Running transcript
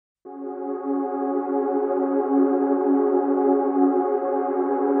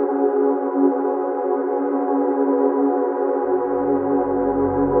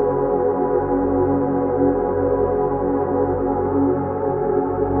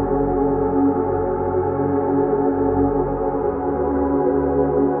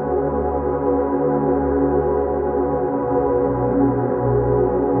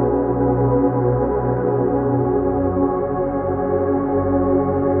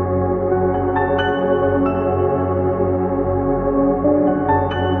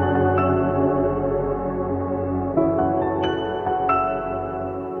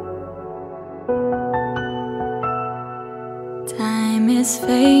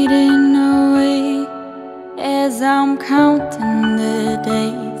fading away as I'm counting the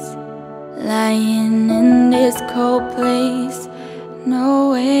days, lying in this cold place,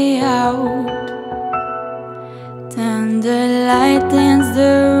 no way out. Turn the light into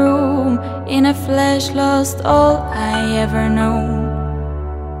the room, in a flash lost all I ever known.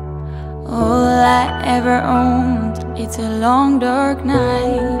 All I ever owned, it's a long dark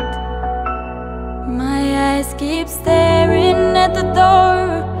night. My eyes keep staring at the door.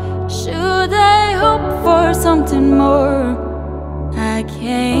 Should I hope for something more? I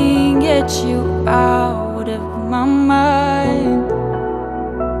can't get you out of my mind.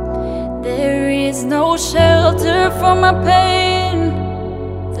 There is no shelter from my pain.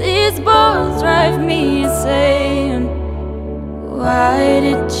 These bars drive me insane. Why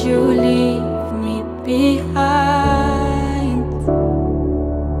did you leave me behind?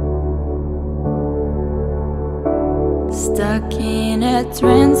 Stuck in a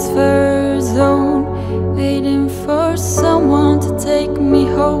transfer zone, waiting for someone to take me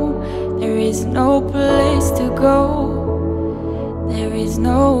home. There is no place to go. There is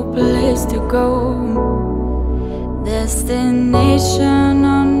no place to go. Destination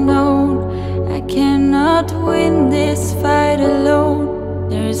unknown. I cannot win this fight alone.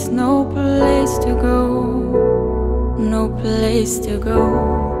 There is no place to go. No place to go.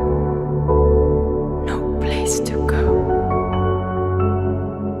 No place to go.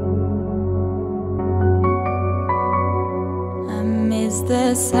 I miss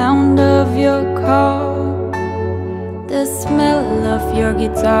the sound of your car, the smell of your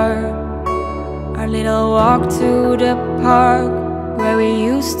guitar, our little walk to the park where we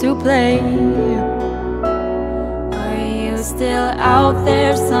used to play. Are you still out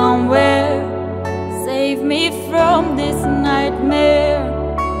there somewhere? Save me from this nightmare.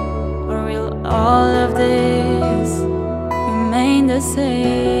 Or will all of this remain the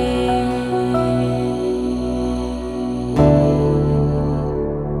same?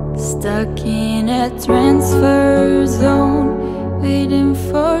 Stuck in a transfer zone, waiting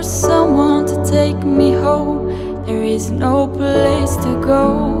for someone to take me home. There is no place to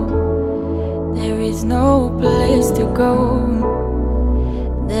go. There is no place to go.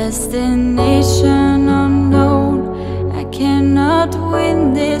 Destination unknown. I cannot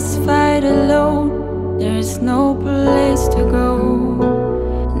win this fight alone. There is no place to go.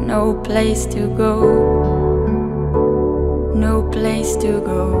 No place to go. No place to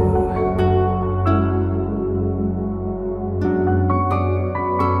go.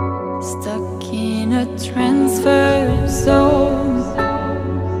 Stuck in a transfer zone,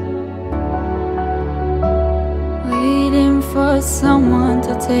 waiting for someone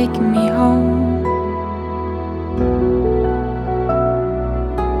to take me home.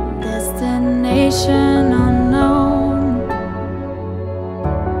 Destination unknown.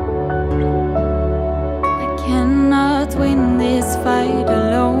 I cannot win this fight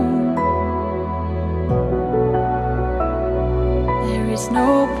alone. There is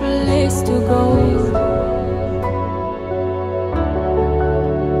no place to go.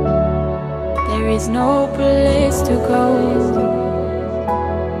 There is no place to go.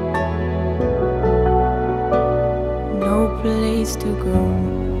 No place to go.